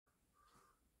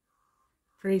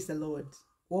Praise the Lord.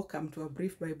 Welcome to our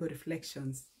brief Bible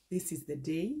reflections. This is the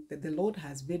day that the Lord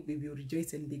has made. We will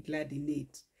rejoice and be glad in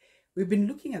it. We've been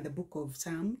looking at the book of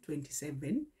Psalm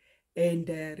 27 and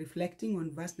reflecting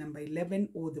on verse number 11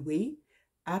 all the way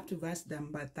up to verse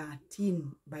number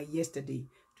 13 by yesterday.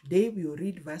 Today we will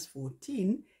read verse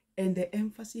 14, and the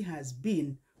emphasis has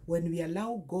been when we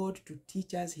allow God to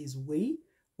teach us his way,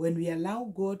 when we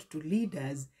allow God to lead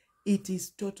us, it is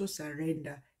total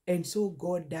surrender. And so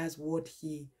God does what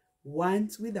he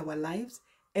wants with our lives.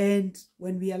 And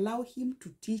when we allow him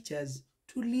to teach us,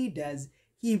 to lead us,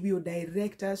 he will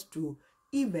direct us to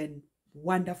even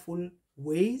wonderful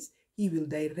ways. He will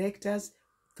direct us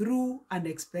through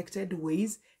unexpected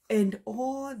ways. And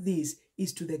all this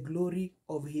is to the glory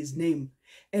of his name.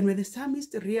 And when the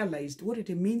psalmist realized what it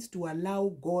means to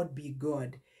allow God be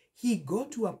God, he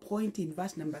got to a point in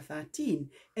verse number 13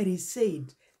 and he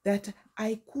said that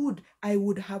I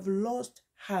would have lost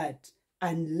heart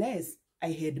unless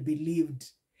I had believed.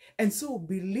 And so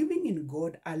believing in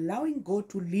God, allowing God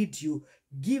to lead you,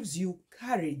 gives you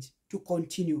courage to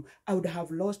continue. I would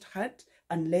have lost heart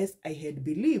unless I had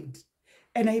believed.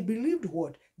 And I believed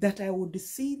what? That I would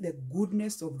see the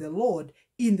goodness of the Lord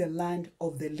in the land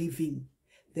of the living.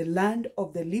 The land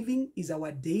of the living is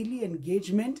our daily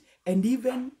engagement, and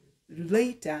even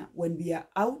later when we are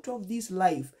out of this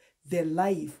life, the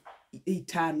life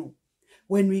eternal.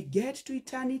 When we get to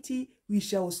eternity, we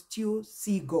shall still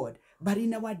see God. But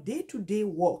in our day-to-day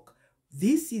walk,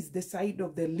 this is the side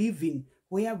of the living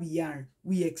where we are.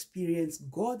 We experience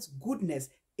God's goodness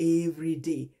every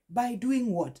day. By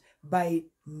doing what? By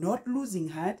not losing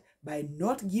heart, by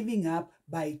not giving up,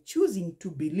 by choosing to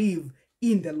believe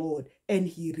in the Lord, and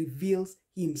he reveals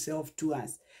himself to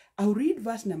us. I'll read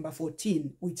verse number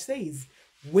 14, which says,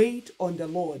 wait on the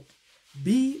Lord,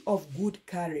 be of good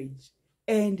courage,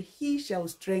 and he shall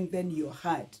strengthen your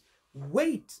heart.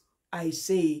 Wait, I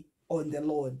say, on the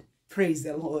Lord. Praise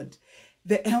the Lord.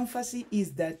 The emphasis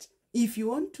is that if you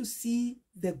want to see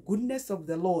the goodness of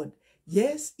the Lord,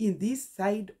 yes, in this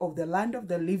side of the land of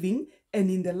the living and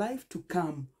in the life to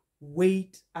come,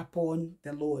 wait upon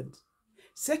the Lord.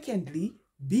 Secondly,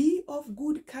 be of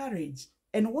good courage.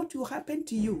 And what will happen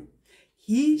to you?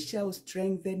 He shall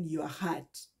strengthen your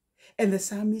heart. And the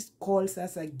psalmist calls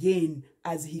us again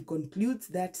as he concludes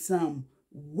that psalm,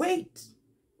 wait,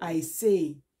 I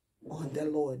say, on the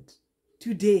Lord.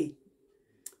 Today,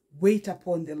 wait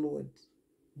upon the Lord.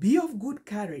 Be of good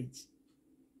courage.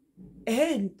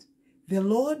 And the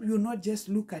Lord will not just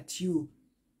look at you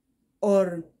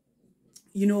or,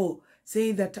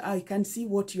 say that I can see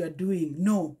what you are doing.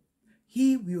 No,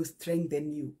 he will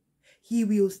strengthen you. He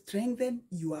will strengthen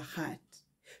your heart.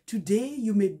 Today,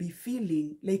 you may be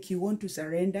feeling like you want to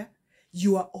surrender.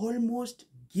 You are almost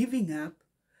giving up.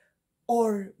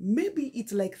 Or maybe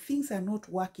it's like things are not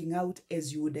working out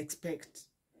as you would expect.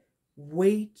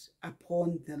 Wait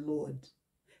upon the Lord.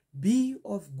 Be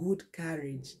of good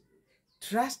courage.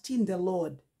 Trust in the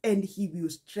Lord, and he will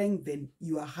strengthen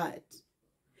your heart.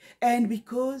 And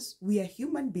because we are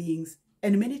human beings,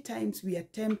 and many times we are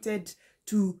tempted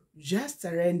to just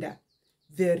surrender,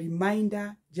 the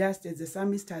reminder, just as the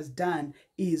psalmist has done,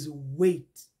 is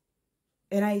wait.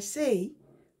 And I say,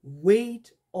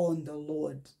 wait on the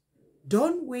Lord.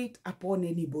 Don't wait upon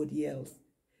anybody else.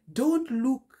 Don't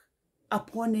look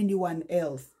upon anyone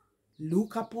else.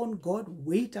 Look upon God,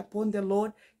 wait upon the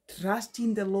Lord, trust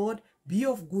in the Lord, be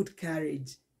of good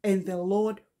courage, and the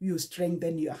Lord will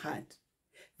strengthen your heart.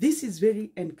 This is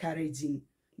very encouraging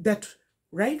that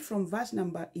right from verse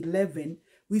number 11,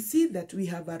 we see that we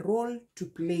have a role to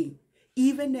play.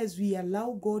 Even as we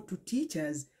allow God to teach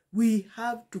us, we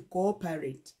have to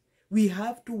cooperate. We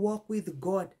have to walk with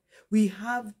God. We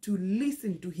have to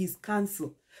listen to his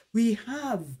counsel. We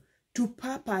have to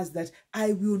purpose that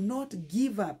I will not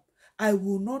give up. I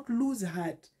will not lose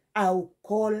heart. I'll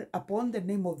call upon the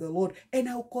name of the Lord and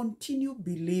I'll continue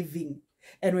believing.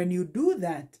 And when you do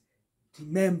that,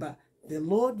 remember, the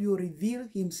Lord will reveal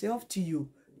himself to you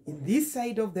in this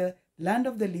side of the land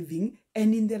of the living,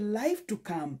 and in the life to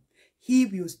come, he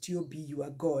will still be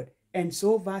your God. And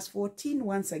so verse 14,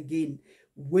 once again,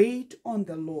 wait on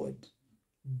the Lord.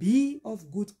 Be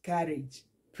of good courage.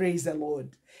 Praise the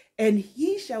Lord. And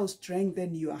he shall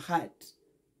strengthen your heart.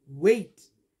 Wait,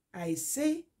 I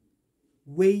say,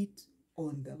 wait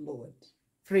on the Lord.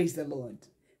 Praise the Lord.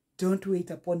 Don't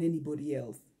wait upon anybody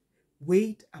else.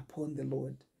 Wait upon the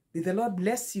Lord. May the Lord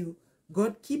bless you.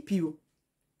 God keep you.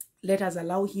 Let us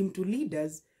allow him to lead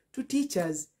us, to teach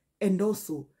us, and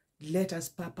also let us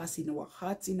purpose in our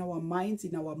hearts, in our minds,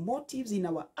 in our motives, in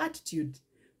our attitude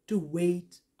to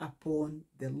wait upon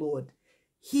the Lord.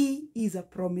 He is a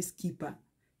promise keeper.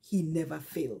 He never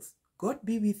fails. God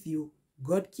be with you.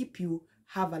 God keep you.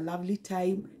 Have a lovely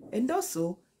time and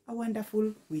also a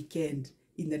wonderful weekend.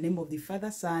 In the name of the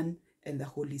Father, Son, and the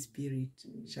Holy Spirit.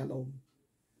 Shalom.